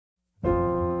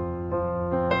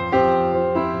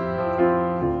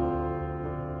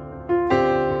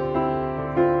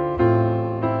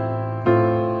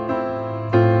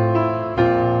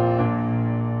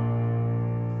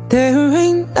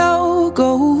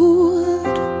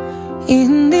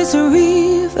in this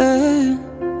river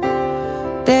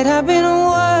that I've been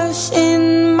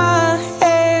washing my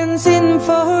hands in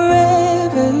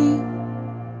forever.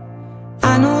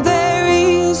 I know there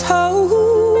is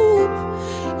hope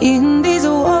in these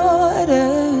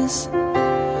waters,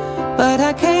 but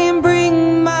I can't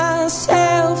bring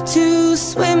myself to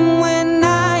swim when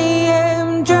I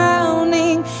am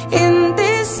drowning in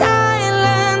this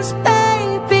silence.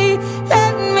 Baby,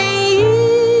 let me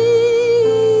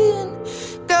in.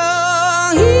 Go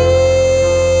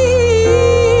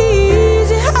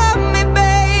easy on me,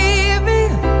 baby.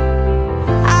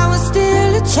 I was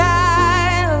still a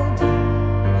child,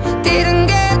 didn't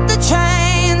get the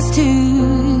chance to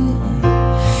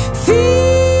feel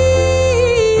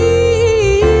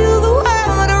the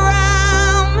world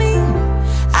around me.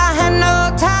 I had no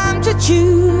time to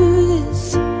choose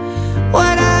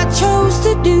what I chose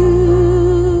to do.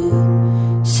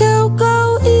 So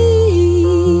go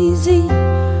easy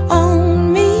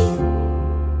on me.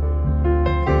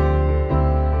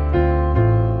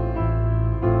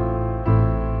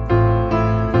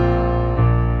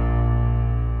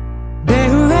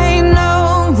 There ain't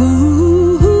no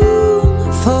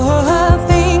room for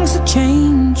things to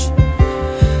change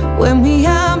when we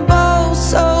are both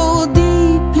so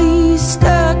deeply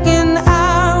stuck in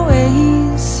our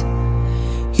ways.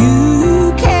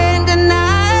 You can't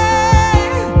deny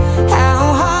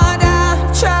how hard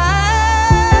I've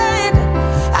tried.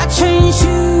 I changed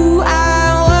who I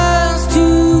was to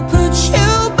put you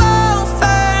both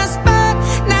first, but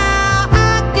now I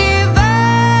give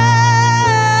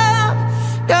up.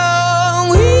 Go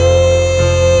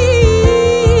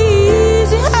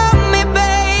easy on me,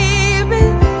 baby.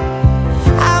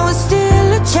 I was still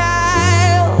a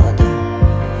child,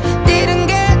 didn't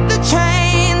get the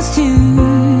chance to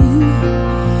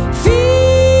feel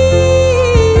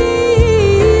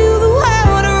the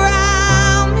world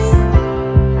around me.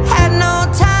 Had no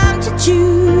time to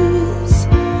choose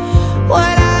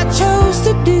what I chose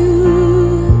to do.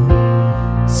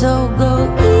 So go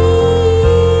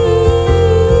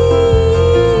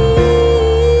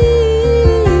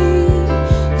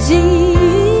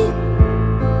easy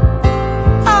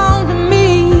on me.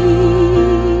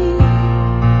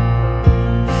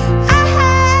 I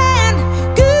had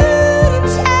good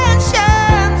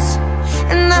intentions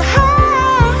and the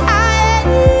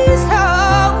highest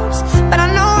hopes, but I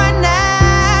know right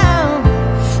now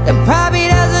that probably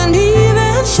doesn't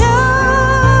even show.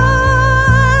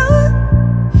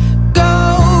 Go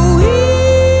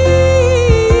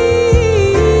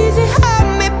easy on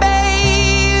me,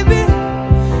 baby.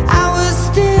 I was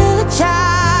still a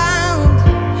child,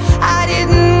 I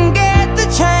didn't get the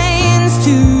chance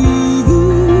to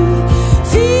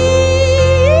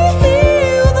feel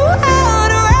the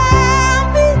world around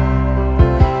me.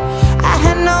 I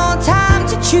had no time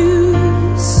to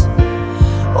choose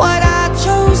what I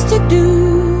chose to do.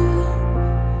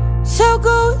 So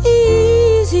go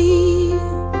easy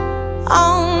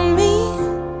on me.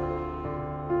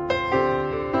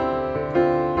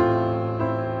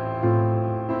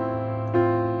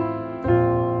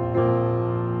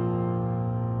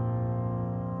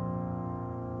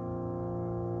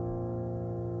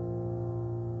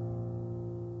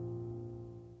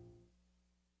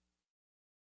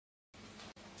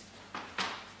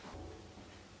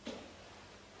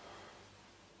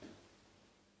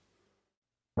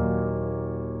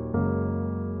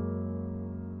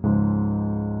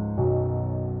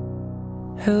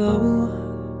 Hello,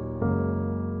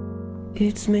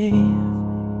 it's me.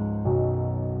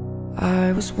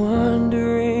 I was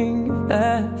wondering if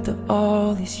after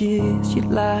all these years you'd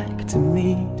like to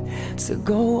meet, to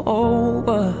go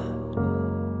over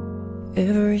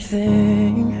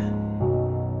everything.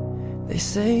 They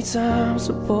say time's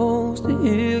supposed to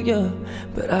heal ya,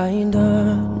 but I ain't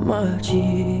done much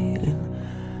healing.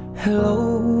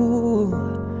 Hello,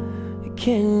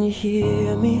 can you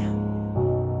hear me?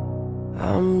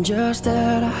 I'm just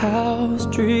at a house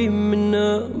dreaming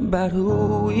about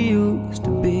who we used to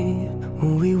be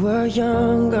when we were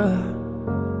younger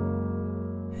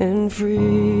and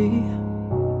free.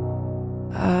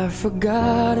 I've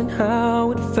forgotten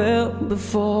how it felt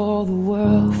before the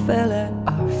world fell at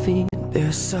our feet.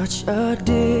 There's such a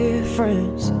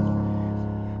difference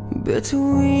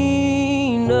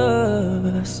between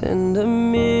us and a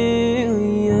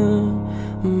million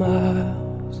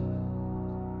miles.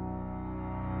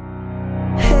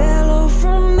 Hello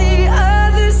from the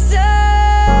other side.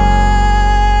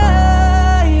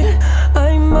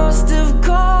 I must have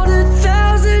called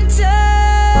 1,000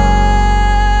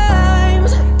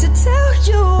 times to tell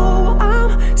you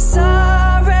I'm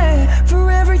sorry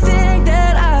for everything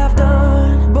that I've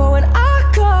done. But when I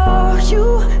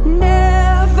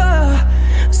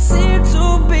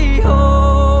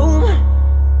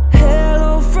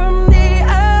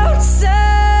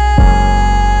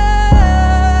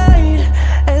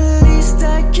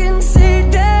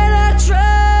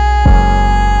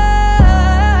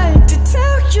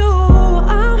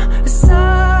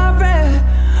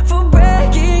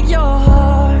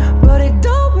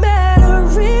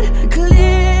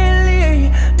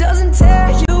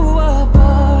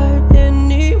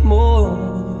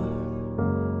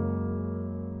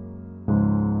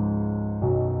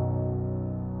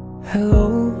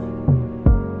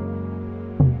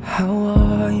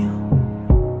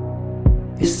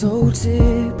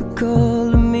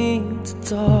typical of me to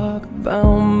talk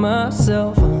about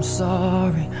myself. I'm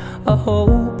sorry, I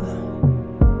hope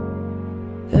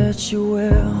that you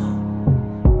will.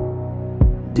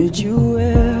 Did you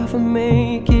ever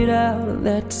make it out of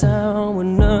that town where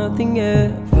nothing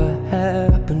ever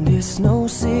happened? It's no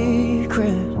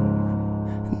secret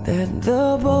that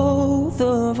the both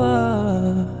of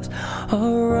us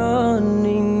are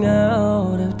running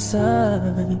out of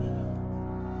time.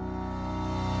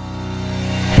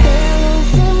 Hello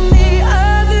from the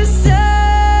other side.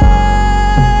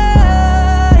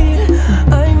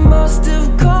 I must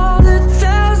have called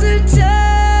 1,000 times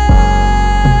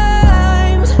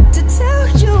to tell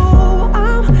you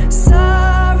I'm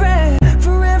sorry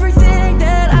for everything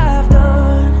that I've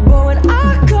done. But when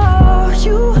I call,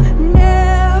 you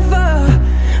never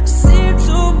seem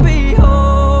to be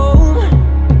home.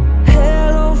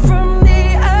 Hello from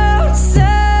the outside.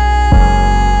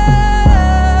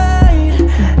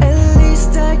 At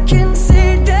least I can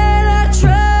say that I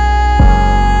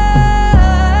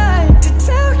tried to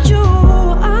tell you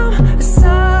I'm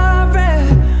sorry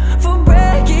for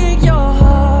breaking your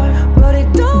heart. But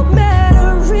it don't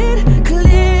matter, it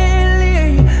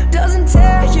clearly doesn't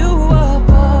tear you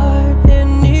apart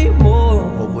anymore.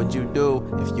 What would you do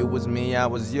if you was me, I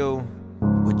was you?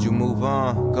 Would you move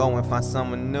on, go and find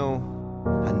someone new?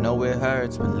 I know it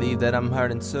hurts, believe that I'm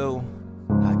hurting too.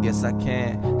 I guess I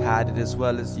can't hide it as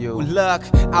well as you. Look,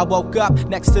 I woke up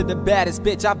next to the baddest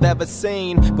bitch I've ever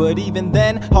seen. But even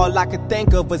then, all I could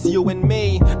think of was you and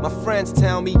me. My friends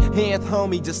tell me, hands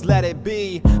homie, just let it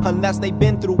be. Unless they've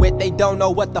been through it, they don't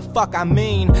know what the fuck I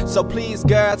mean. So please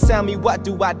girl, tell me what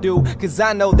do I do? Cause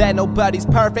I know that nobody's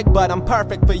perfect, but I'm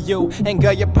perfect for you. And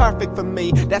girl, you're perfect for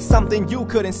me, that's something you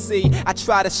couldn't see. I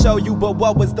try to show you, but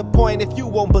what was the point if you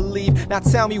won't believe? Now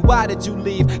tell me, why did you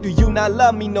leave? Do you not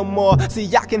love me no more?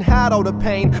 See, I can hide all the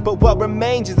pain, but what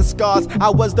remains is the scars. I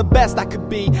was the best I could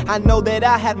be, I know that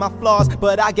I had my flaws,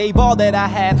 but I gave all that I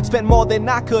had, spent more than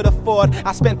I could afford.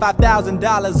 I spent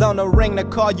 $5,000 on a ring to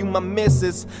call you my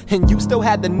missus, and you still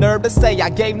had the nerve to say I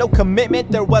gave no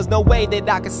commitment. There was no way that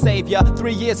I could save ya.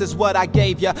 3 years is what I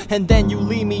gave ya, and then you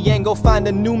leave me and go find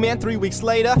a new man 3 weeks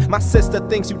later. My sister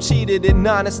thinks you cheated, and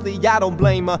honestly I don't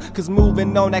blame her, cause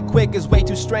moving on that quick is way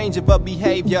too strange of a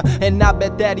behavior. And I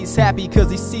bet that he's happy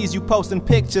cause he sees you posting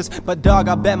pictures. But dog,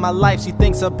 I bet my life she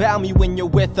thinks about me when you're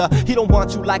with her. He don't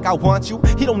want you like I want you,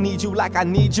 he don't need you like I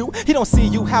need you. He don't see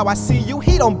you how I see you,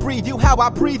 he don't breathe you how I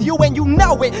breathe you, and you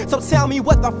know it. So tell me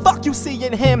what the fuck you see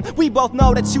in him. We both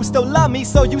know that you still love me,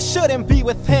 so you shouldn't be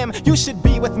with him. You should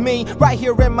be with me, right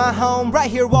here in my home, right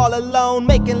here all alone,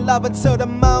 making love until the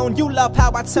moan. You love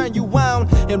how I turn you on.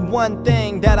 And one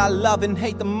thing that I love and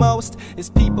hate the most is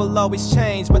people always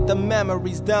change, but the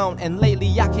memories don't. And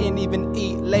lately I can't even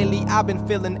eat, lately I've been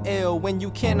feeling ill. When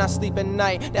you cannot sleep at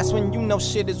night, that's when you know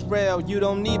shit is real. You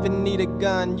don't even need a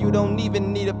gun, you don't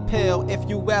even need a pill. If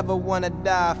you ever wanna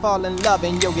die, fall in love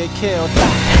and you'll get killed.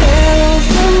 Hello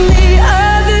from the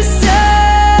other side.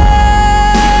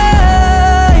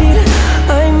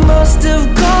 I must have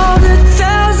called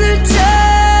 1,000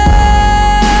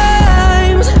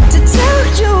 times to tell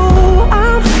you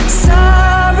I'm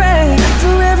sorry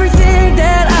for everything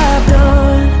that I've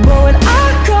done. But when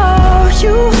I call,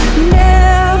 you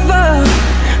never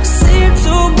seem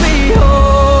to be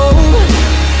home.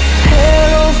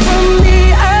 Hello from the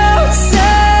outside.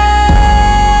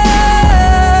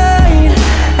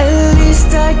 At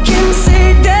least I can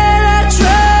say that I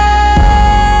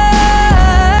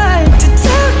tried to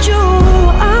tell you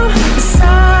I'm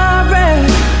sorry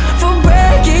for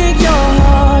breaking your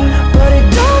heart. But it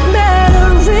don't matter,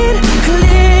 it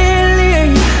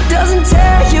clearly doesn't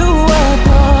tear you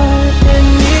apart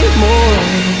anymore.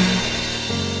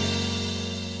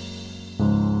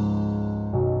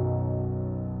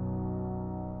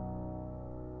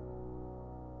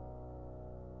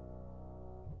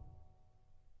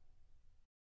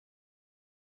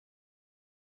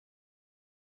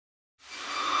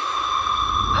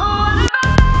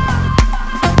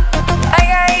 Hi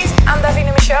guys, I'm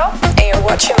Davina Michelle, and you're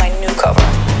watching my new cover.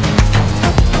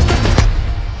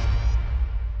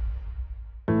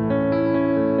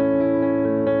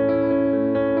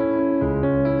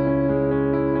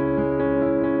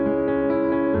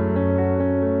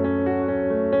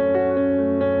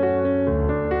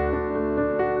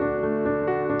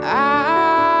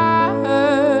 I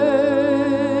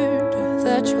heard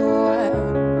that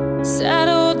you're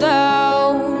settled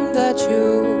down, that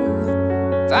you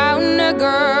found a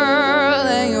girl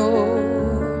and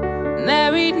you're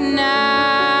married now.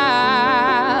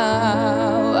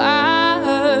 I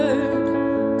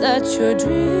heard that your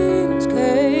dreams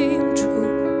came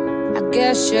true. I guess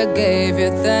you gave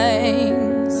your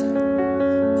things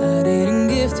I didn't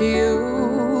give to you.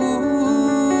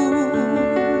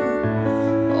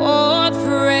 Old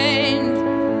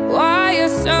friend, why you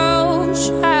so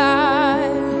shy?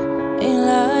 Ain't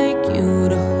like you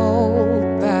to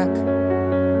hold back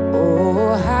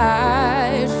or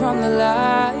hide from the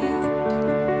light.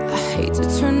 I hate to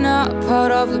turn up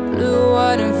out of the blue,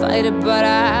 I didn't fight it, but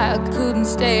I couldn't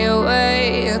stay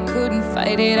away. I couldn't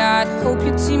fight it. I'd hope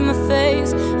you'd see my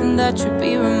face and that you'd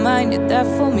be reminded that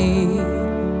for me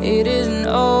it isn't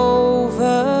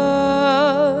over.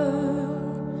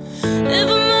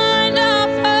 Never mind, I'll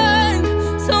find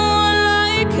someone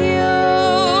like you.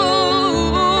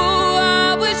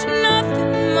 I wish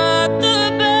nothing but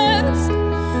the best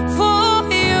for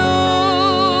you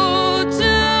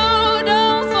too.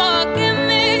 Don't forgive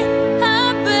me,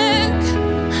 I beg.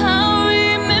 I'll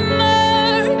remember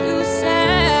you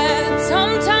said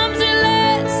sometimes it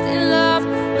lasts in love,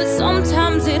 but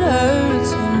sometimes it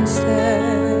hurts instead.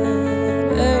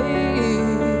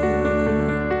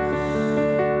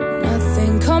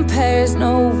 Nothing compares,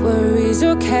 no worries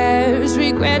or cares,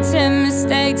 regrets and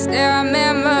mistakes. There are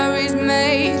memories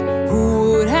made.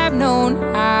 Who would have known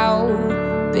how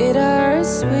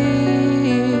bittersweet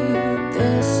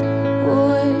this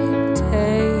would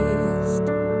taste?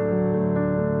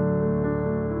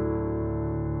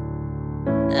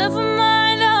 Never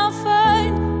mind, I'll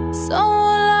find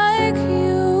someone like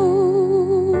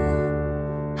you.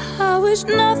 I wish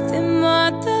nothing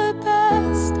but the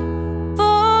best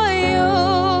for you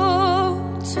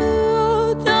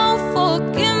too. Don't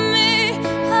forgive me,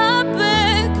 I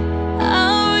beg.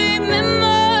 I'll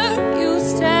remember you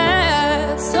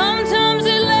said sometimes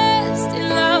it lasts in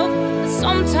love, but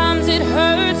sometimes it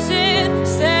hurts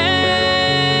instead.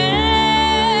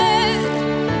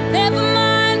 Never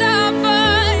mind, I'll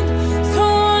find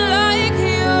someone like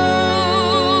you.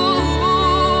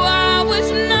 I wish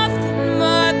nothing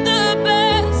but the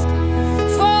best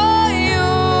for you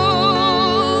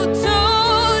too.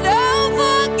 Don't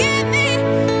forgive me,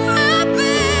 I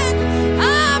beg.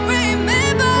 I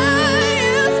remember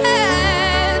you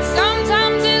said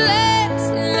sometimes it lasts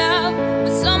in love,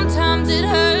 but sometimes it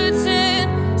hurts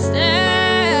instead.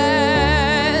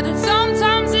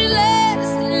 Sometimes it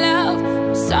lasts in love,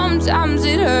 but sometimes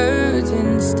it hurts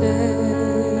instead.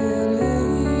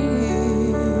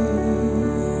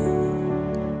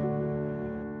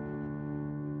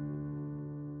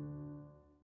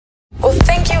 Well,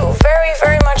 thank you very,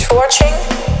 very much for watching.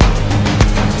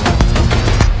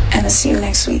 And I'll see you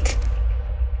next week.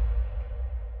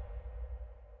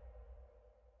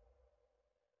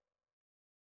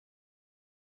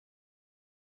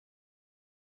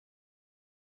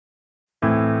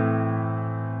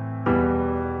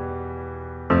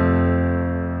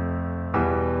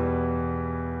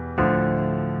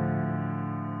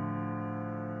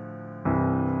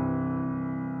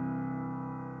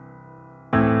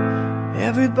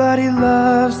 Everybody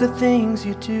loves the things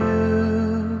you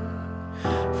do,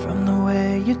 from the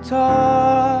way you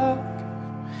talk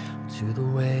to the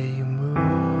way you move.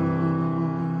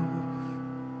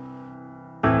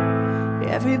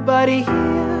 Everybody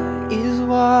here is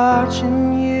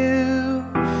watching you,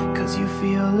 'cause you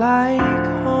feel like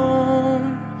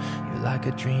home. You're like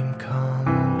a dream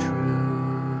come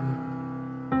true.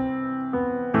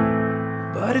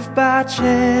 But if by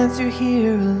chance you're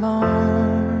here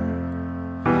alone,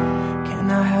 can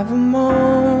I have a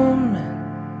moment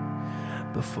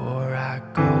before I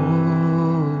go?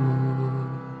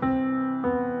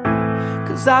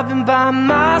 'Cause I've been by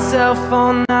myself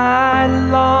all night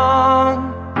long,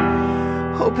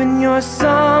 hoping you're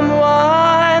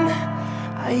someone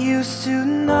I used to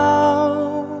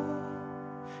know.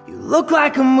 You look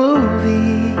like a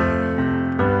movie,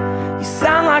 you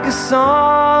sound like a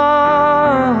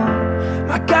song.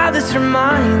 My God, this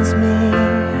reminds me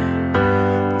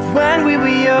of when we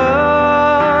were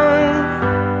young.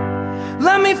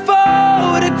 Let me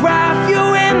photograph you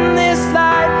in this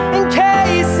light, in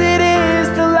case it is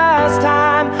the last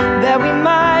time that we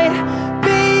might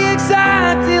be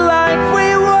exactly like we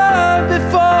were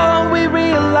before we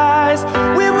realized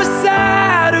we were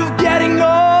sad of getting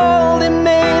old. It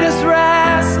made us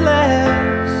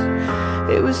restless.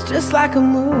 It was just like a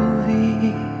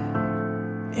movie,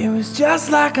 it was just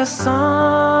like a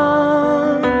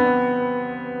song.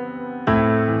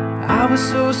 I was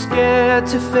so scared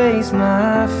to face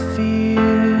my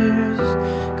fears,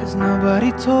 'cause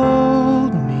nobody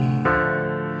told me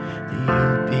that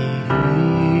you'd be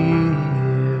here.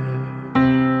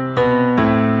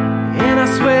 And I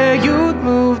swear you'd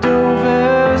moved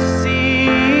overseas.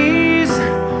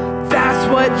 That's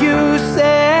what you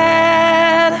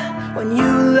said when you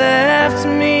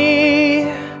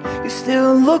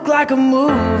look like a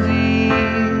movie.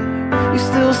 You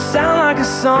still sound like a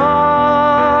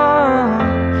song.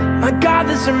 My God,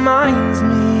 this reminds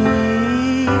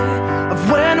me of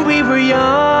when we were young.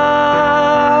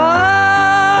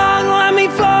 Let me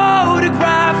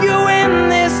photograph you in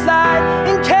this light,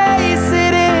 in case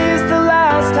it is the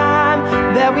last time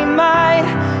that we might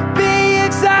be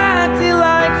exactly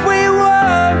like we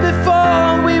were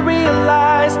before we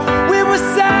realized we were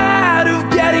sad of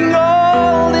getting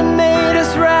old. It made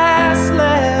us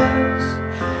restless.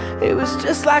 It was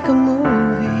just like a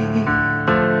movie.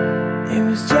 It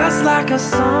was just like a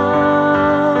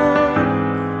song.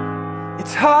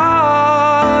 It's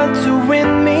hard to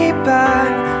win me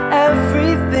back.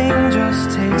 Everything just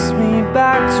takes me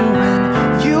back to when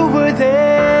you were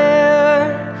there,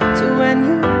 to when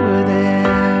you were there.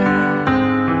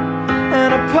 And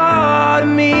a part of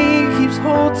me keeps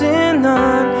holding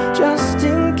on, just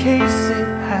in case it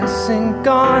hasn't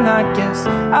gone. I guess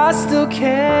I still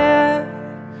care.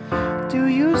 Do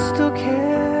you still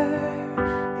care?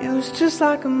 It was just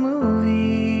like a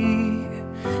movie.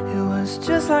 It was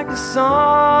just like a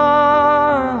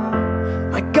song.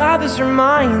 My God, this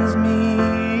reminds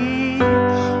me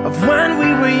of when we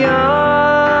were young.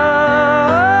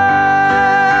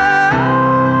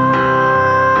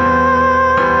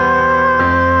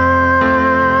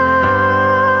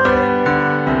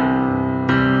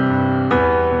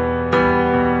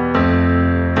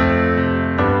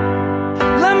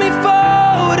 Let me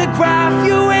photograph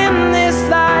you in this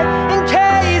light, in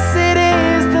case it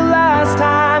is the last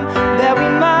time that we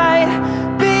might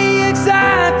be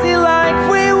exactly like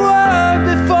we were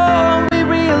before we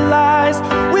realized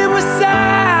we were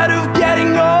sad of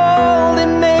getting old.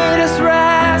 It made us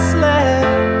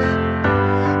restless.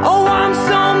 Oh, I'm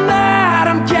so mad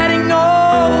I'm getting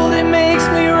old. It makes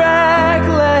me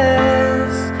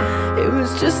reckless. It was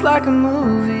just like a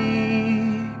movie.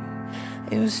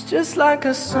 It was just like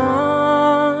a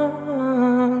song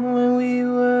when we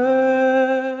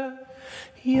were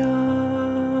young.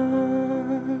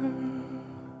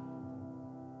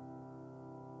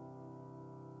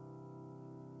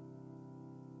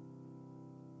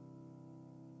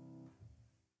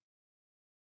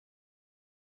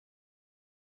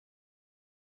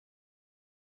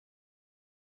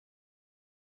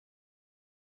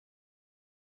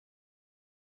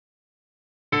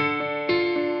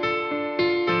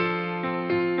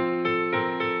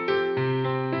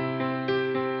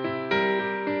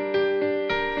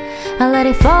 I let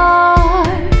it fall,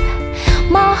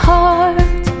 my heart,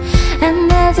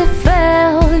 and as it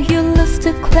fell, you lost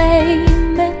to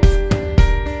claim it.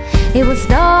 It was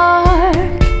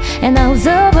dark, and I was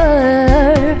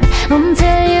over,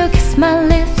 until you kissed my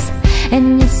lips,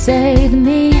 and you saved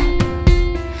me.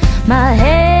 My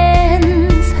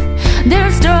hands,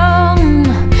 they're strong,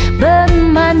 but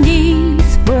my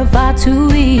knees were far too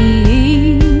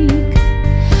weak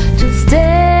to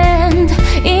stand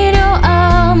in your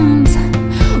arms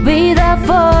without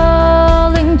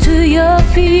falling to your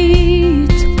feet.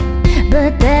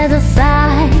 But there's a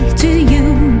side to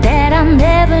you that I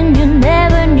never knew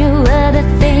were the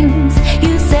things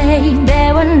you say. They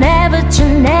were never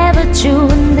true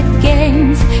in the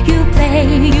games you play.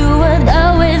 You would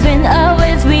always win,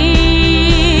 always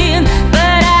win.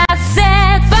 But I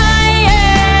set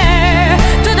fire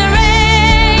to the rain.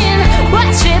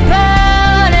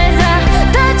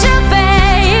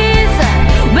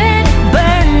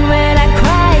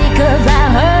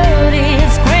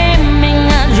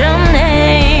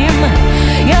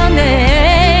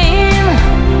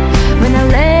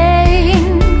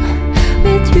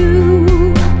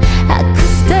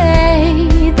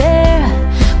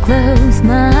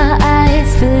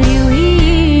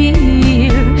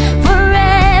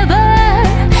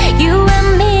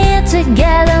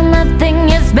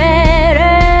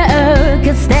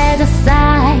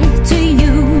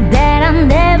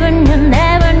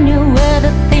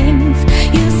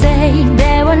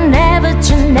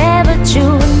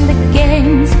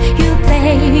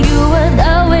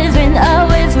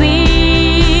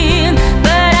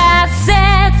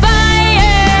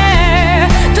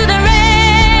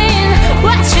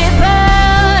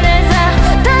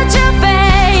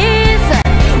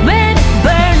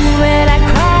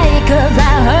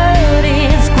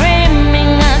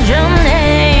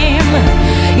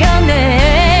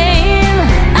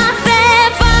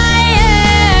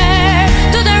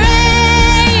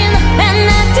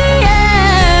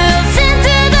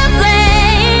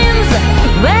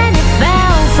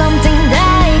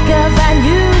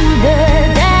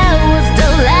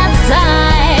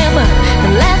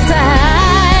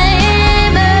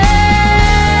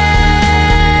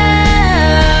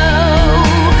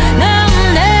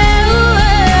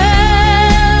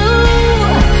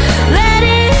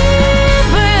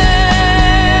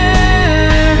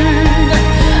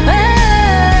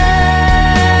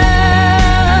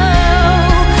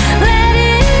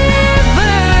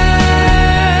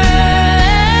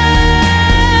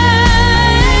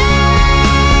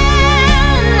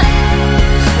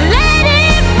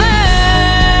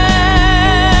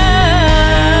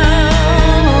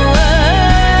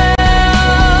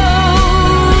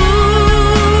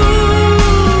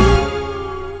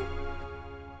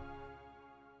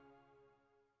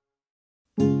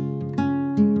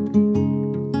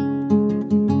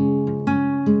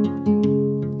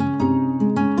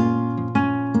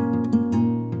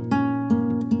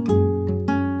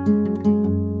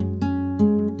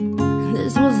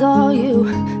 saw you,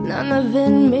 none of it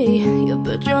me. You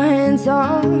put your hands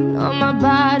on my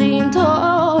body and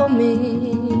told me,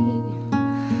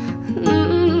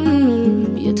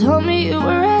 you told me you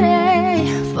were ready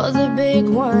for the big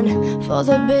one, for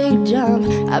the big jump.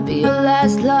 I'll be your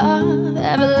last love,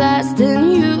 everlasting,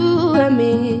 you and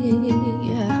me.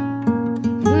 Yeah.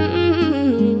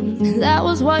 That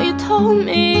was what you told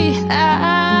me.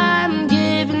 I'm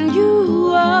giving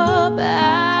you up,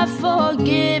 I've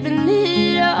forgiven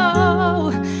it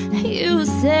all. You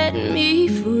set me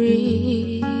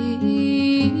free.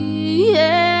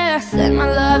 Yeah, send my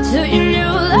love to your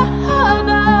new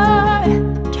lover.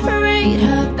 Treat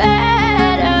her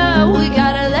better. We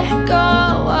gotta let go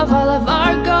of all of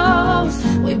our goals.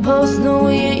 We both know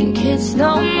we ain't kids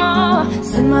no more.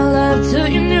 Send my love to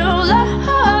your new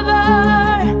lover.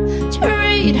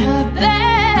 Treat her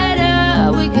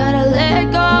better. We gotta let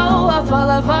go of all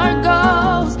of our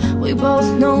goals. We both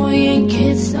know we ain't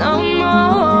kids no more.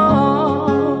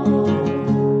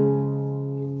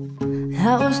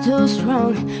 I was too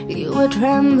strong, you were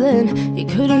trembling. You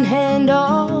couldn't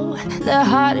handle the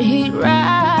hot heat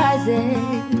rising.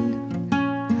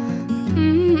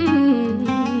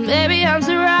 Baby, I'm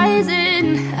still rising.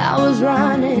 I was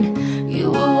running, you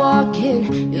were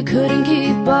walking. You couldn't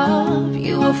keep up,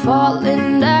 you were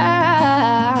falling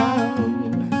down.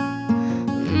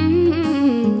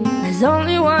 There's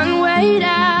only one way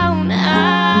down.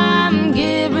 I'm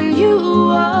giving you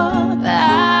up,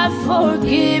 I've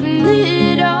forgiven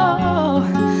it all.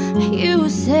 You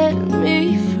set me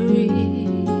free.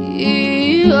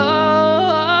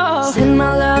 Oh, send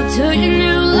my love to your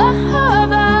new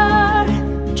lover.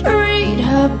 Treat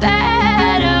her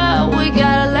better. We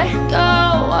gotta let go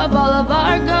of all of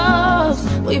our goals.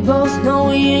 We both know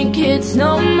we ain't kids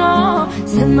no more.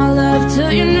 Send my love to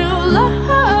your new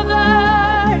lover.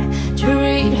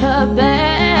 Treat her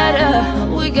better.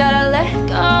 We gotta let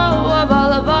go of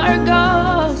all of our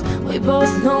goals. We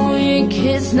both know we ain't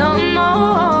kids no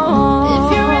more. If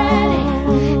you're ready,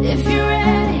 if you're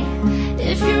ready,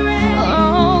 if you're ready,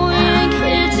 oh, we ain't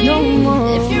kids no more.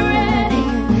 If you're ready,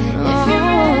 if you're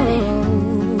ready,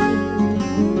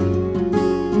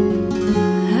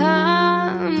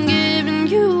 I'm giving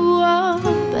you up,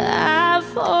 I've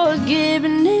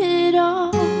forgiven it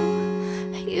all.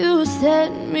 You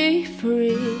set me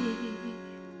free.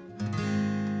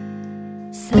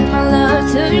 Send my love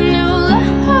to your new lover.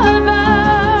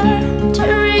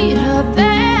 Treat her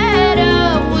better.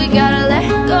 We gotta let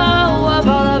go of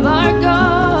all of our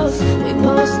goals. We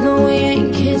both know we ain't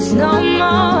kids no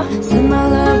more. Send my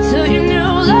love to your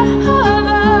new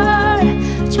lover.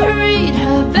 Treat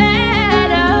her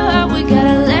better. We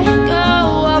gotta let go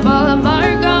of all of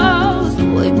our goals.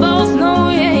 We both know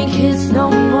we ain't kids no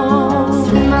more.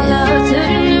 Send my love to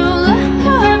your new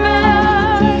lover.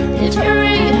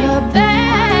 Treat her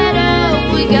better.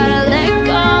 We gotta let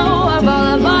go of all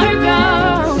of our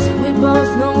goals. We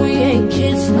both know we ain't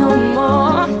kids no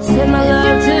more. Send my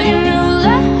love to your new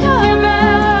lover.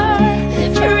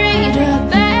 Treat her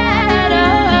better.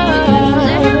 We gotta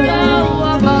let go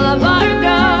of all of our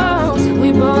goals. We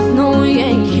both know we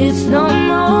ain't kids no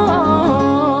more.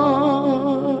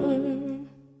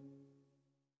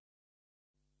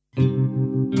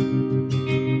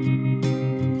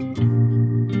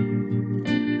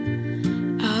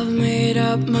 I've made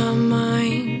up my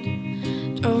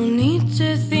mind, don't need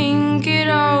to think it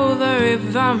over.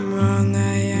 If I'm wrong,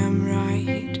 I am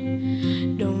right.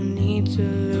 Don't need to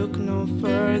look no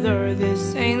further,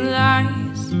 this ain't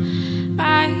lies.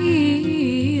 I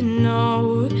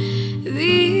know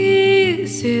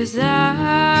this is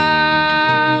love.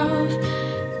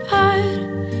 But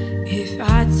if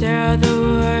I tell the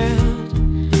world,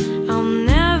 I'll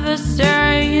never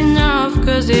say enough.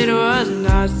 Cause it was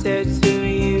not said to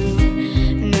you,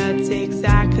 and that's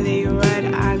exactly what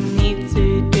I need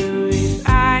to do. If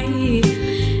I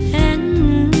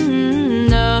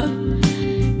end up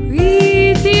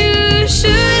with you,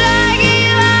 should I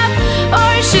give up,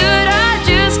 or should I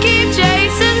just keep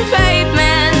chasing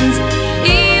pavements?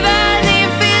 Even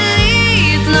if it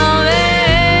leads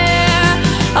nowhere,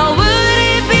 or would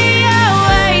it be a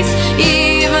waste?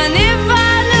 Even if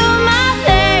I knew my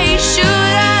place,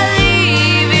 should I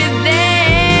leave it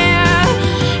there?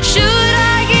 Should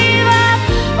I give up,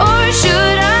 or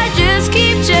should I just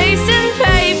keep chasing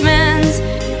pavements?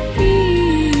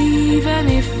 Even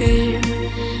if it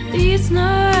leads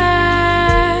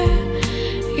nowhere,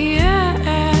 yeah.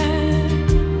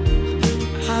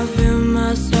 I fill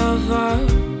myself up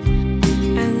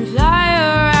and fly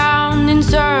around in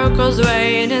circles,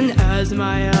 waiting as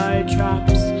my heart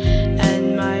drops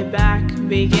and my back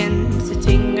begins to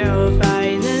tingle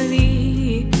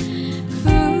finally.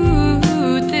 Ooh.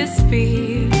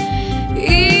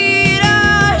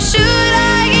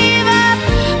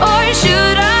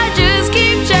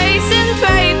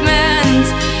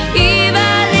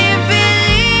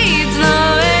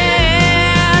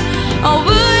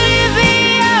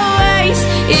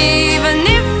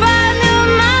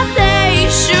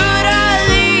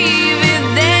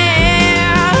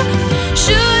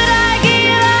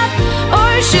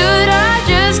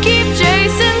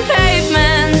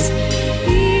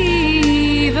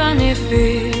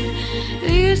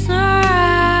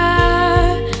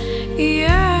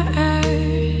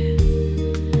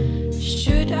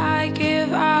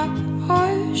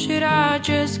 should I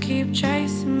just keep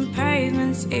chasing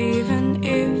pavements even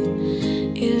if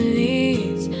it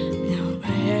leads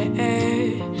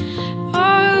nowhere?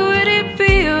 Or would it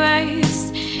be a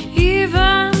waste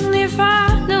even if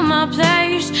I knew my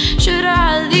place? Should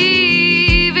I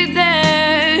leave it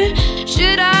there?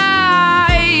 Should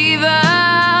I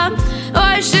even?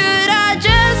 Or should I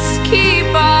just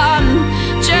keep on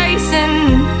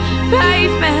chasing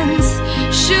pavements?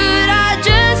 Should I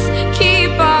just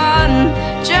keep on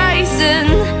chasing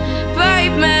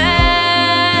pavements?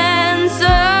 Oh,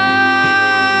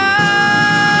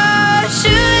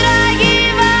 should I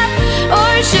give up?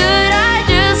 Or should I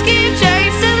just keep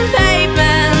chasing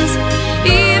pavements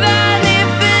even if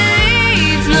it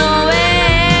leads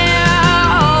nowhere?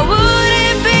 Or would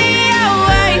it be a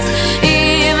waste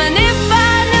even if I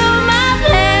knew my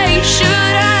place?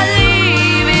 Should I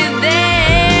leave it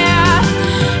there?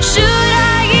 Should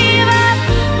I give up?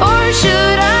 Or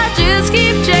should I just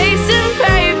keep chasing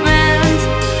pavements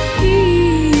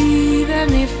even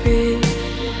if it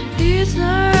leads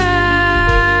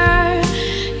nowhere?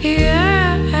 Yeah.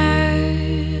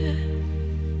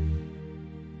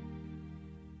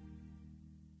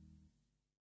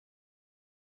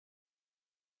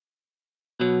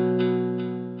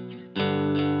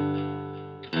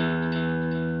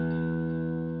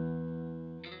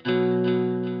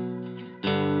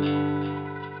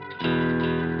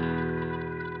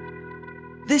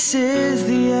 This is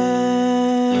the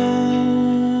end.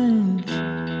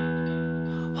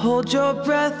 Hold your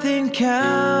breath and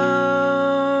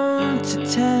count to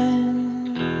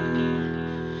 10.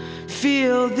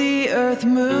 Feel the earth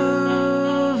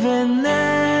move and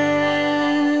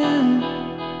then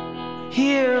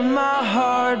hear my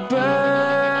heart burst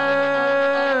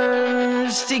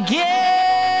again.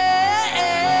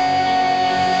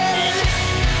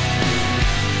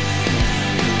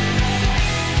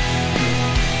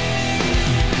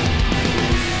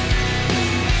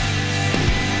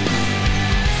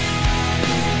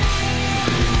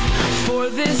 For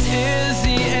this is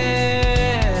the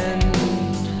end.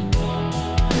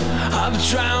 I've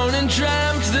drowned and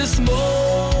dreamt this moment,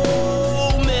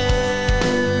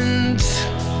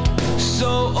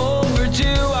 so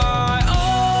overdue I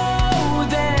owe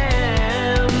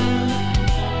them.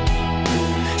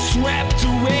 Swept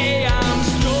away I'm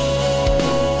stolen.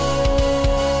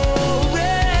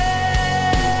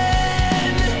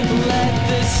 Let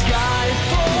the sky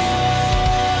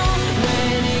fall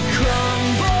when it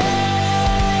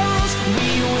crumbles. We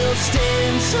will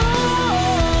stand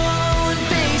tall and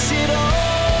face it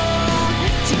all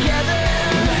together.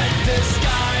 Let the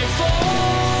sky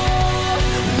fall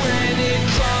when it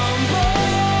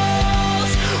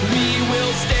crumbles. We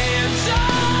will stand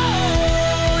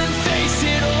tall and face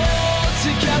it all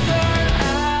together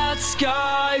at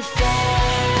skyfall.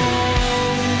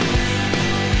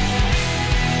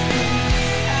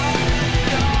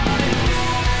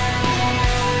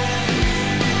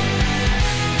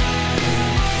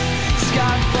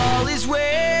 Skyfall is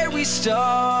where we start.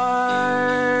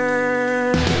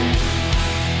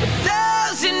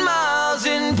 1,000 miles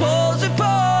and poles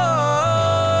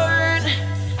apart,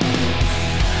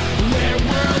 where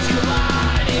worlds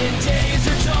collide and days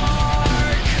are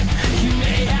dark. You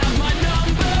may have my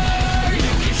number,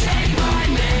 you can take my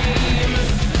name,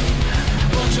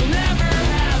 but you'll never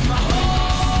have my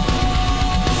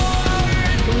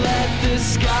heart. Let the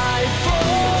sky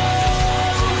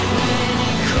fall when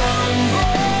it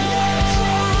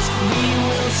crumbles. We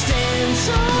will stand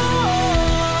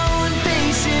tall and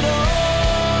face it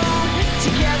all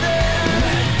together.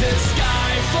 Let the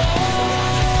sky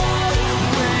fall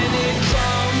when it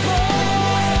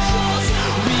crumbles.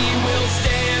 We will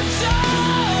stand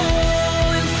tall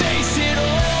and face it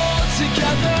all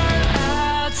together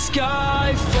at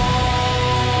skyfall.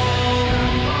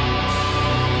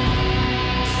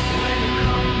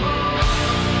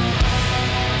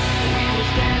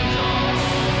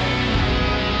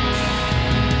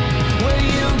 Where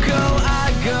you go, I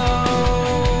go.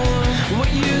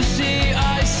 What you see,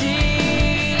 I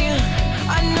see.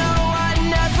 I know I'd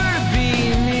never be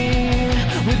me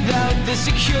without the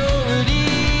security.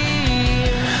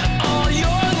 All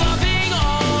your loving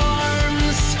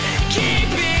arms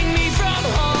keeping me from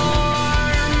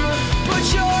harm. Put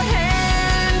your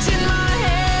hand in my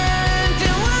hand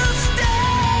and we'll stay.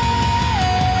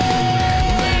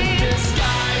 Let the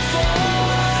sky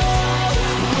fall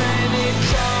when it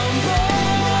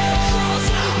crumbles.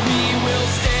 We will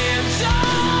stand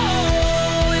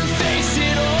tall and face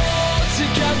it all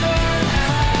together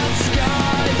at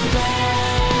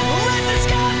skyfall. Let the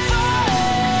sky fall.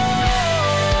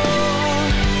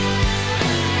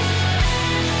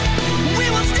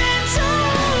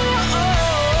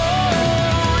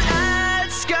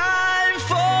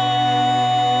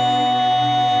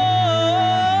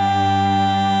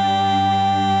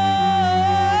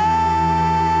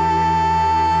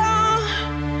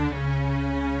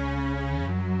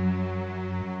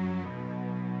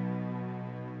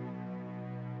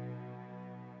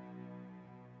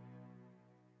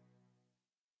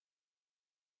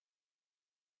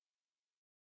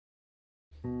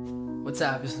 What's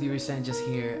up? It's Leroy Sanchez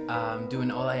here. Doing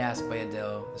All I Ask by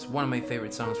Adele. It's one of my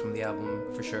favorite songs from the album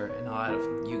for sure, and a lot of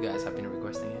you guys have been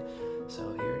requesting it.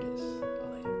 So here it is.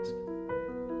 All I Ask.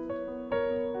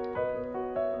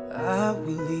 I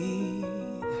will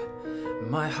leave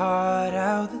my heart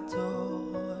out the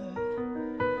door.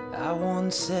 I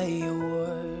won't say a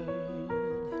word.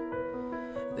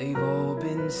 They've all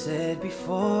been said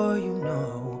before, you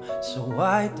know. So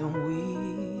why don't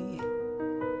we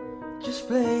just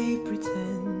play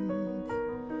pretend,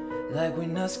 like we're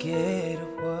not scared of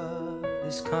what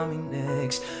is coming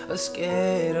next, or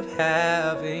scared of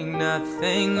having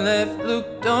nothing left.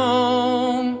 Look,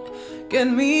 don't get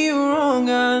me wrong,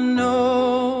 I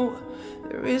know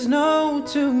there is no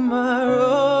tomorrow.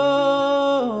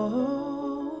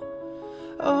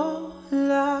 All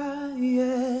I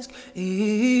ask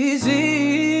is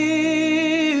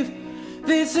if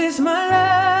this is my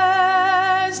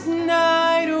last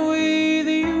night with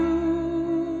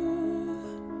you,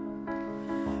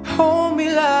 hold me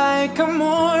like I'm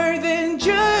more than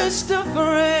just a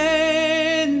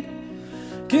friend.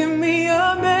 Give me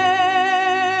a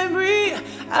memory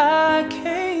I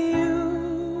can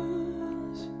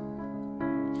use.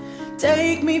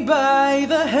 Take me by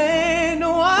the hand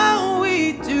while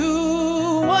we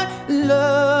do what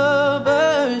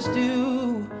lovers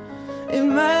do. It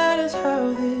matters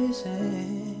how this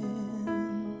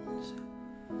ends.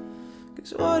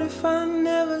 'Cause what if I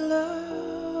never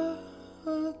love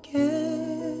again?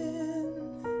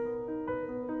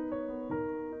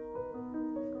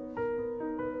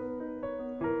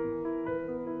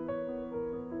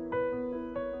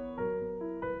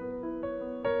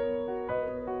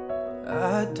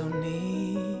 I don't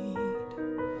need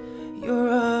your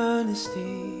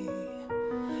honesty,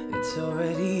 it's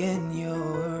already in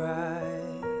your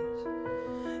eyes.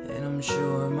 And I'm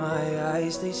sure my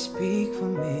eyes, they speak for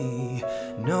me.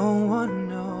 No one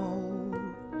knows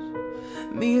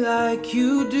me like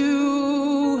you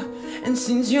do. And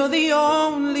since you're the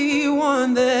only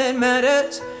one that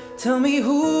matters, tell me,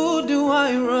 who do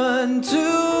I run to?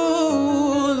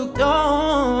 Look,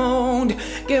 don't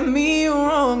get me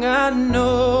wrong, I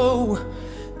know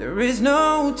there is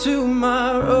no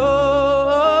tomorrow.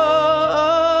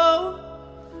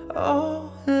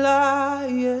 All I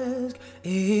ask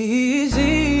is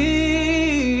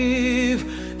if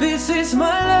this is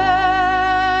my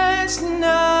last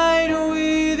night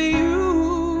with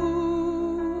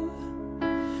you,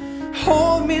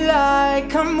 hold me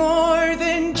like I'm more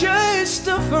than just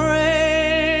a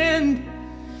friend.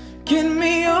 Give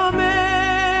me your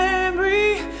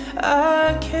memory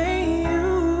I can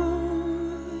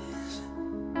use.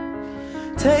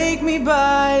 Take me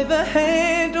by the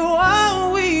hand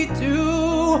while we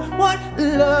do what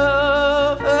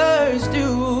lovers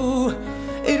do.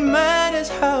 It matters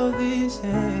how this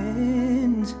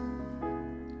ends.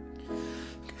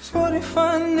 'Cause what if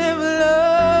I never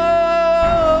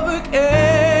love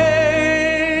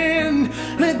again?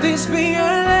 Let this be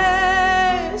a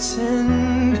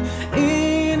lesson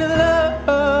in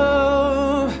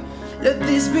love. Let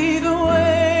this be the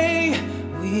way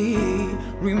we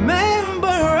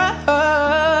remember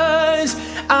us.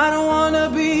 I don't wanna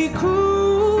be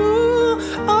cruel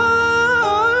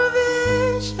or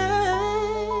vicious,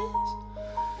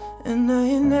 and I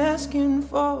ain't asking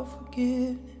for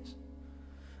forgiveness.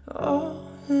 All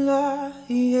I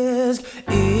ask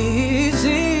is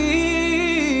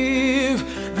if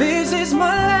this is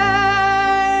my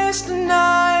last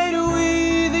night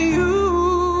with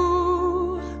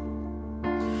you,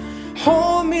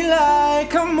 hold me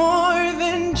like I'm more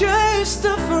than just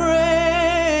a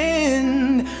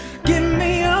friend. Give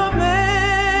me a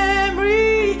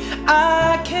memory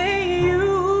I can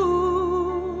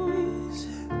use.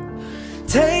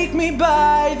 Take me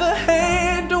by the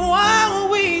hand while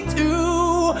we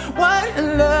do what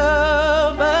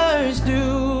lovers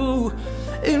do.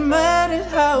 It matters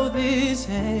how this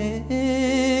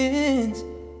ends.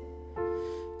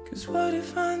 'Cause what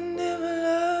if I never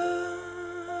love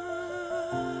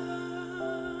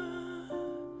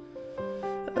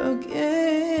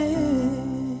again?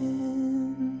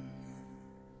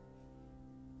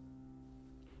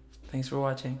 Thanks for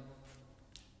watching.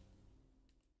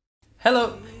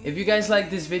 Hello! If you guys like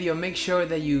this video, make sure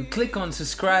that you click on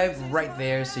subscribe right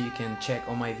there so you can check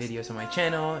all my videos on my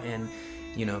channel and,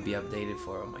 you know, be updated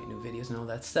for all my new videos and all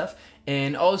that stuff.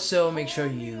 And also make sure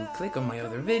you click on my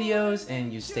other videos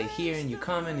and you stay here and you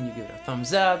comment and you give it a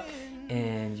thumbs up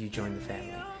and you join the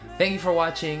family. Thank you for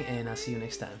watching, and I'll see you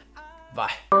next time.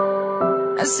 Bye.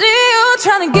 I see you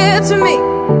trying to get to me.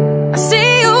 I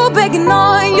see you begging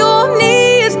on your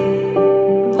knees.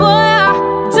 Boy, I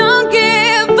don't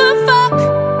give a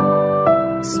fuck.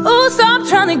 So stop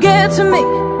trying to get to me.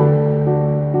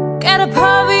 Get up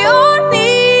off your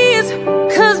knees,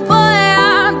 'cause boy,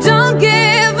 I don't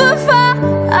give a fuck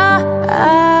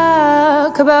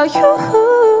about you.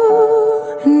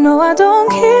 No, I don't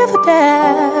give a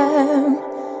damn.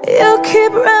 You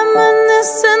keep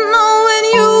reminiscing on when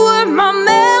you were my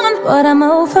man, but I'm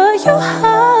over you.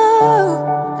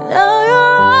 Now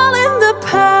you're all in the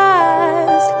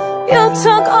past. You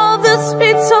talk all the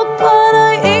sweet talk, but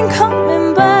I ain't coming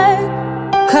back.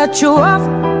 Cut you off,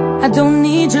 I don't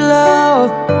need your love,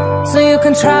 so you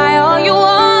can try all you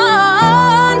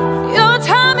want. Your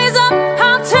time is up,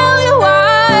 I'll tell you why.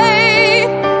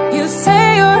 You say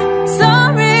you're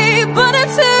sorry, but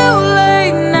it's too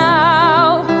late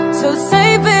now. So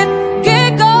save it, get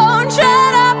going,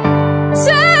 shut up.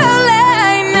 Too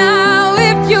late now.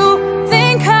 If you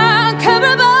think I care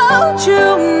about you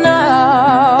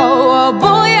now, oh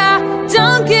boy, I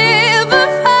don't give a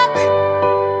fuck.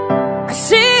 I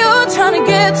see you trying to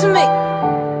get to me.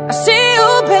 I see you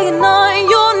begging on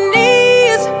your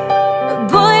knees.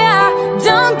 Boy, I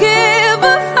don't give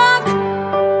a fuck.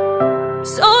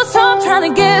 So stop trying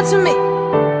to get to me.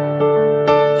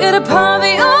 Get up on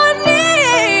your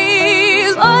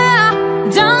knees. Boy, I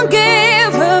don't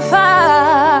give a fuck.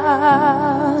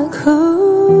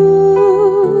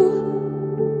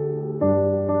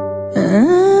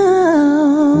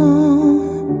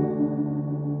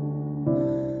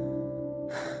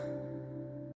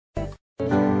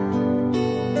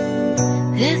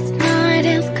 This night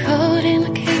is cold in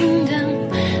the kingdom.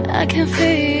 I can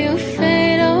feel you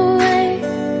fade away.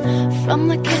 From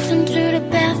the kitchen to the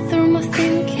bathroom, I'm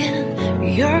thinking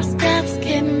your steps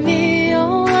keep me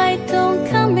away. Don't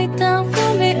cut me down for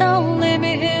me, don't leave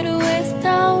me here to waste.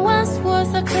 I once was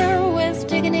a girl with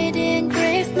dignity and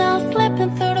grace, now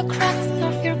slipping through the cracks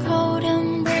of your cold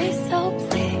embrace. So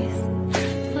please,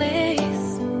 please,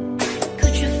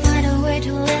 could you find a way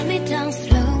to let me down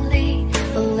slowly?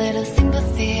 A little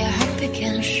sympathy, I hope you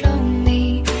can show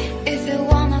me. If you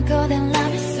wanna go, then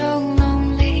love is so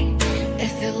lonely.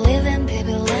 If you're leaving,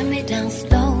 baby, let me down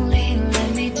slowly. Let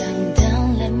me down,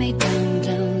 down, let me down,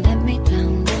 down, let me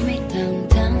down, let me down,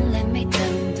 down, let me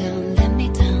down, down, let me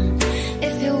down.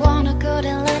 If you wanna go,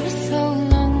 then love is so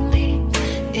lonely.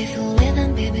 If you're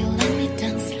leaving, baby, let me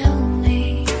down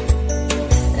slowly.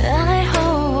 And I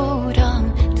hold on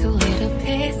to little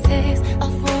pieces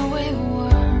of where we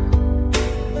were.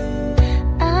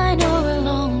 I know we're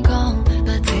long gone,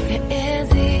 but take it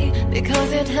easy,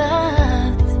 because it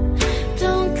hurts.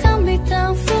 Don't cut me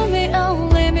down for me, don't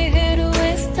leave me here to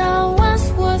waste. I once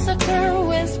was a girl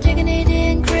with dignity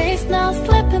and grace, now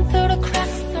slipping through the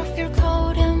cracks of your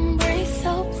cold embrace.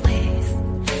 So please,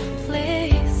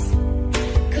 please,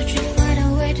 could you find a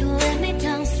way to let me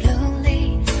down slowly?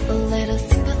 A little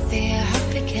sympathy, I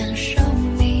hope you can show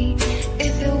me.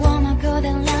 If you wanna go,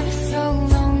 then love is so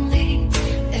lonely.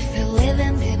 If you're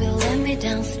leaving, baby, let me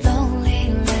down slowly.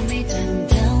 Let me down,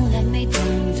 down, let me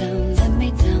down, down, let me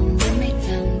down, let me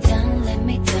down, down, let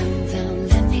me down, down,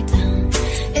 let me down.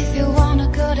 If you wanna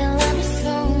go, then love is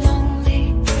so lonely.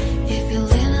 If you're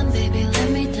leaving, baby, let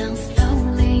me down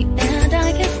slowly. And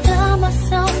I can stop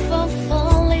myself from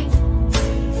falling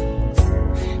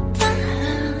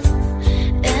down.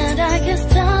 And I can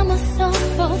stop myself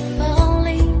from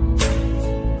falling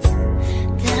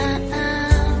down.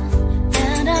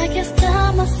 And I can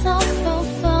stop myself from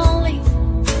falling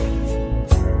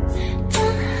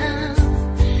down.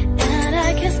 And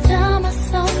I can stop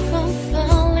myself from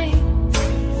falling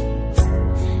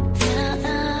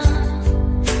down.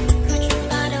 Could you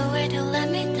find a way to let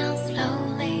me down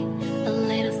slowly? A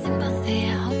little sympathy,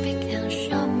 I hope you can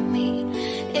show me.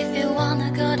 If you wanna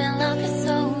go, then love is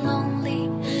so lonely.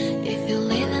 If you're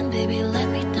leaving, baby, let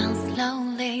me down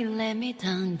slowly. Let me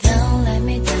down, down, let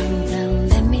me down, down,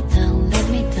 let me down, let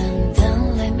me down,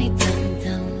 down, let me down,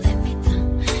 down, let me down.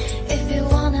 If you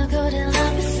wanna go, then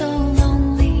love is so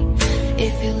lonely.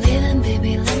 If you're leaving,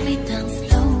 baby, let me down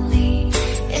slowly.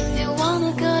 If you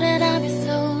wanna go, then I'll be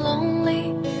so lonely.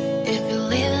 If you're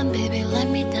leaving, baby, let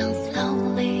me down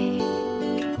slowly.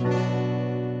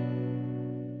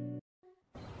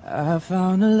 I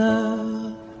found a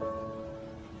love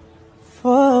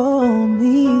for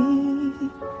me.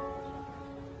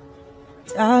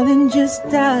 Darling, just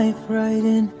dive right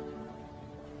in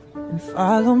and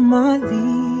follow my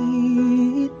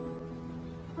lead.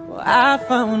 Well, I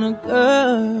found a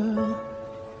girl,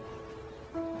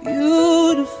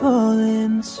 beautiful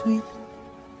and sweet.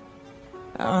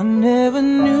 I never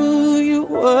knew you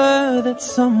were that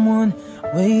someone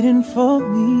waiting for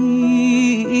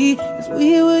me. 'Cause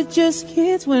we were just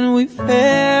kids when we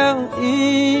fell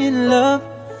in love,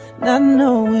 not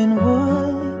knowing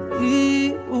what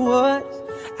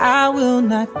will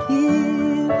not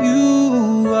give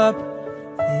you up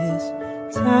this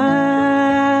time.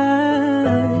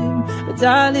 But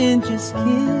darling, just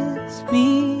kiss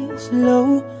me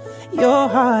slow. Your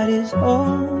heart is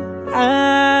all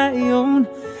I own,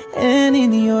 and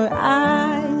in your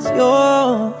eyes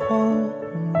you're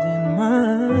holding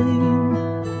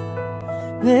mine.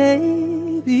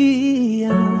 Baby,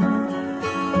 I'm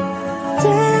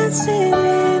dancing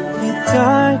in the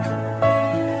dark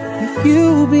with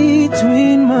you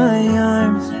between my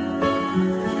arms,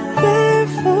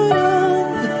 barefoot on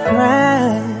the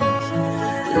grass,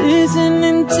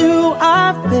 listening to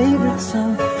our favorite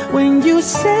song. When you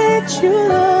said you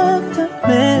loved a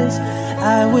mess,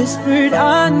 I whispered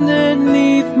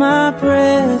underneath my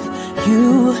breath.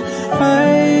 You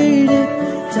heard it,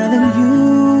 darling, you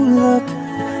look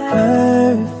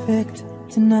perfect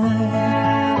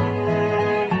tonight.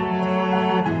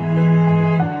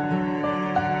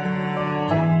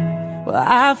 Well,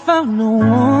 I found a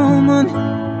woman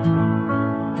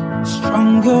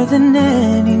stronger than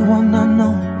anyone I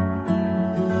know.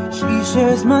 She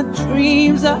shares my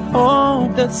dreams. I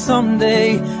hope that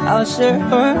someday I'll share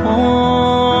her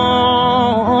home.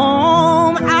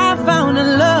 I found a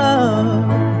love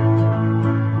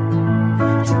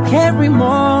to carry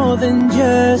more than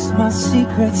just my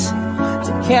secrets,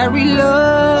 to carry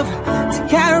love, to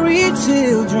carry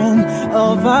children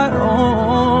of our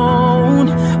own.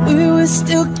 We were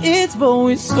still kids, but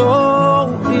we're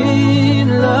so in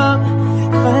love,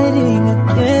 fighting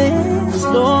against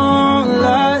all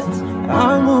odds.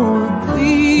 I'm gonna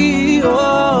be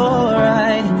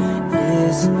alright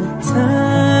this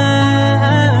time.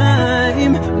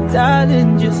 But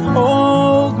darling, just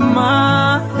hold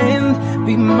my hand,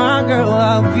 be my girl,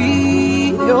 I'll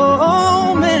be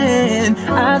your man.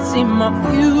 I see my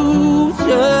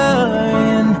future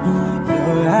in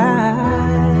your eyes.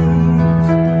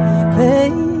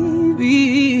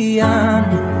 Baby, I'm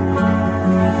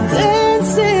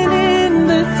dancing in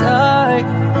the dark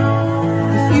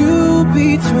with you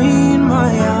between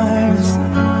my arms,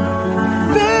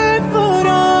 barefoot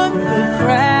on the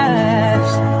grass,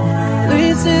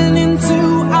 listening to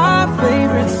our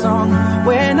favorite song.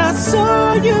 When I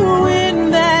saw you in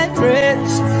that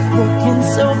dress, looking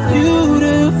so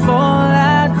beautiful,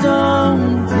 I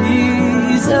don't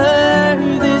deserve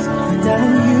this.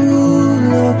 Darling, you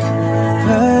look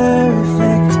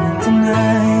perfect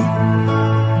tonight.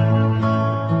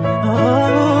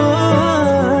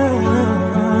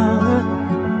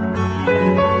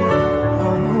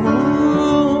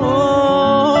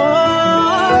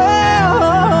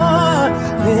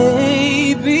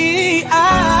 Baby,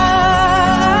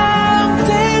 I'm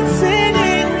dancing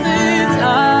in the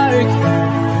dark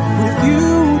with you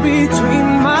between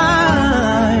my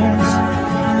arms,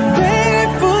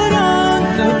 barefoot on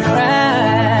the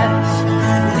grass,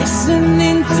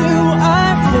 listening to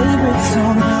our favorite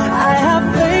song. I have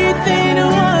faith in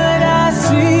what I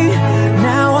see.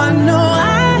 Now I know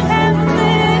I have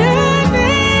met an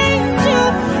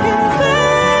angel in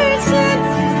person,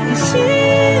 and she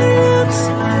looks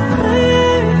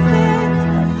perfect.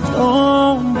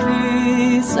 Don't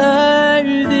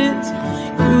deserve it.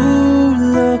 You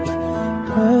look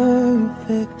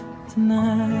perfect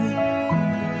tonight.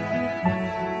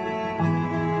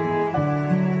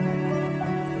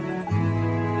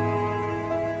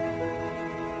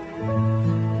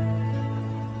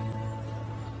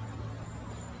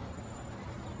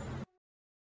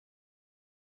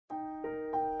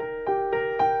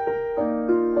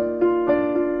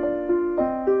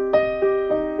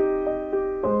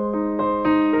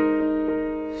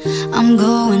 I'm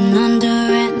going under,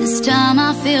 and this time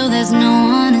I feel there's no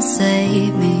one to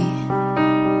save me.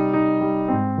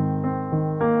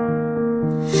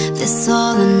 This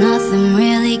all or nothing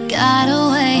really got a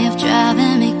way of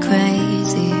driving me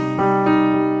crazy.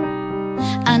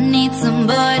 I need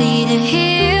somebody to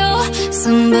heal,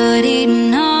 somebody to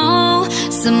know,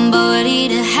 somebody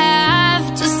to have,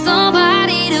 just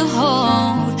somebody to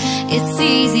hold. It's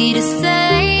easy to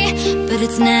say, but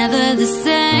it's never the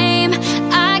same.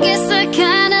 I guess I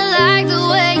kinda like the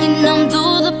way you numb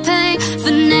through the pain.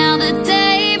 For now the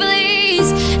day bleeds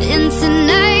into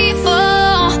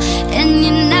nightfall, and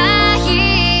you're not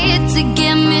here to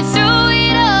get me through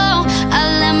it all. I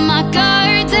let my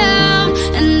guard down,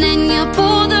 and then you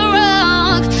pulled the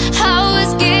rug. I was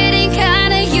getting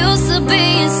kinda used to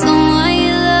being someone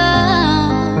you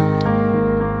loved.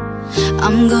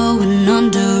 I'm going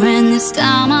under, and this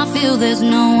time I feel there's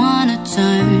no one to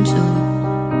turn to.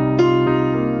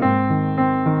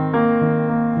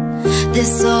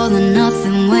 This all or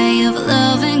nothing way of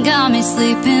loving got me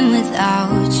sleeping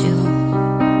without you.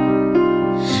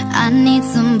 I need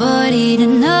somebody to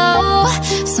know,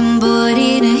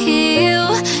 somebody to heal,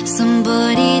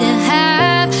 somebody to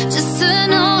have, just to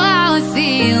know how it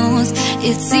feels.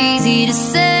 It's easy to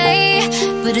say,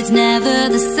 but it's never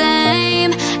the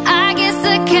same. I guess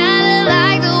I kinda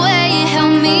like the way you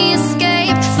help me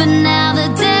escape. For now the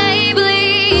day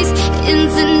bleeds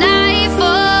into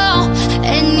nightfall,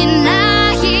 and you're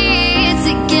not here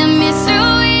to get me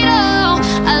through it all.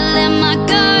 I let my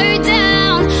guard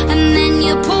down, and then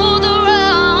you pull the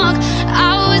rug.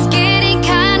 I was getting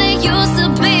kinda used to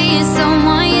being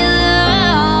someone you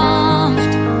loved,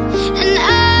 and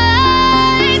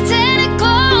I tend to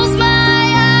close my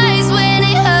eyes when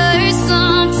it hurts.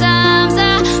 Sometimes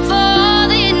I fall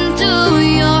into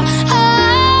your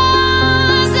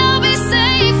arms. I'll be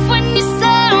safe when you're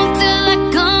sound till I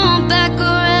come back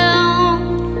around.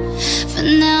 For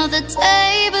now the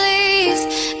day bleeds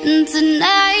into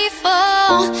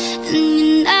nightfall, and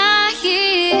you're not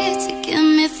here to get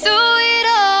me through it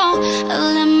all. I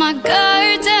let my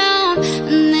guard down,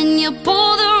 and then you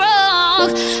pull the rug.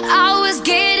 I was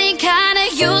getting kinda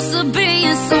used to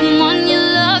being someone you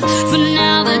loved. For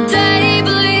now the day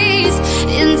bleeds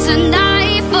into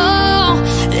nightfall,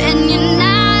 and you're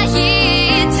not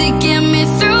here to get me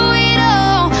through it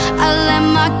all. I let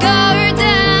my guard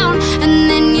down, and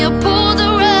then you pull the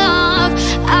rug.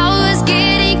 I was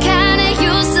getting kinda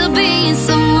used to being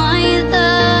someone you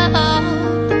love.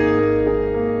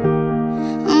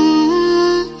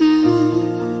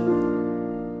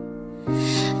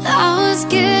 I was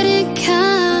getting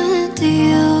kinda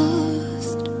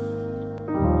used.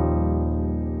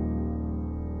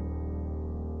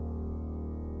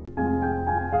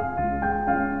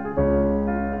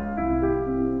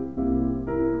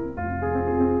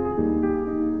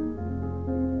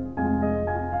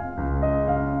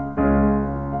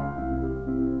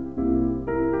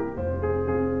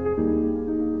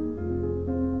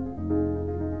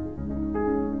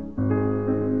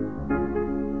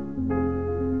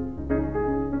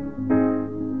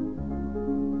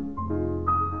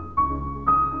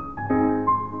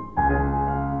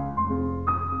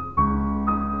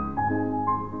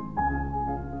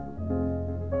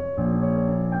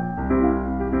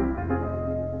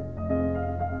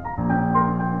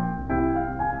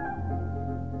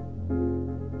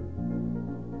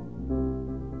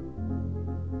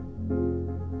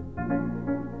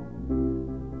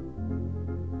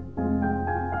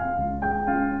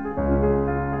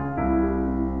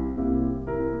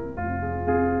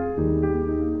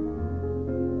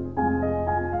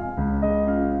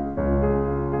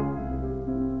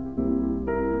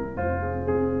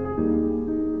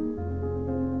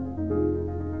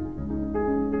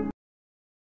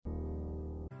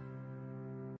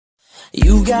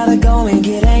 You gotta go and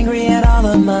get angry at all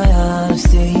of my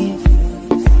honesty.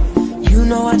 You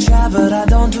know I try, but I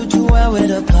don't do too well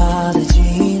with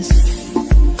apologies.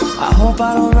 I hope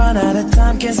I don't run out of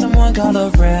time. Can someone call a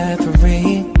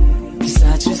referee? 'Cause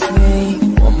I just need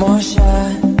one more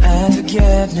shot at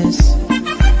forgiveness.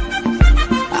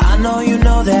 I know you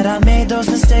know that I made those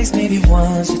mistakes maybe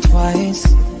once or twice.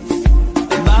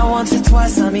 And by once or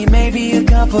twice, I mean maybe a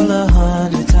couple of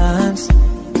 100 times.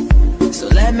 So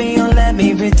let me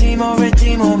redeem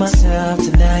all myself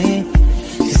tonight.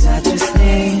 'Cause I just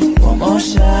need one more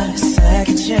shot,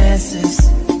 second chances.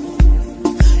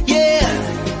 Yeah,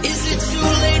 is it too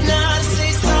late now to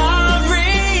say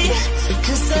sorry?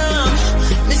 'Cause I'm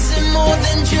missing more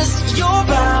than just your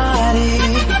body.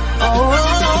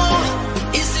 Oh,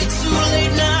 is it too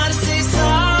late now to say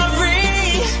sorry?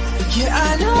 Yeah,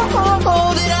 I know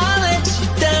that I let you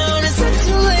down. Is it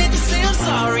too late to say I'm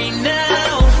sorry now?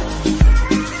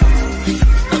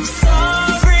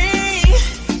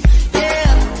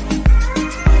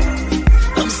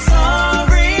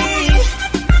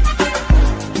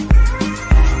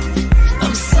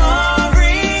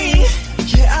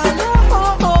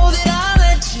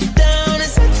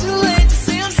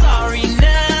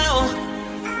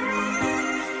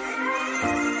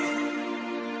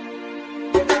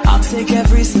 Take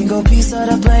every single piece of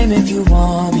the blame if you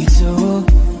want me to,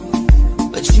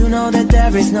 but you know that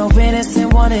there is no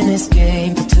innocent one in this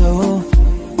game but two.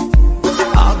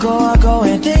 I'll go,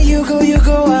 and then you go,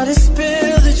 I decide.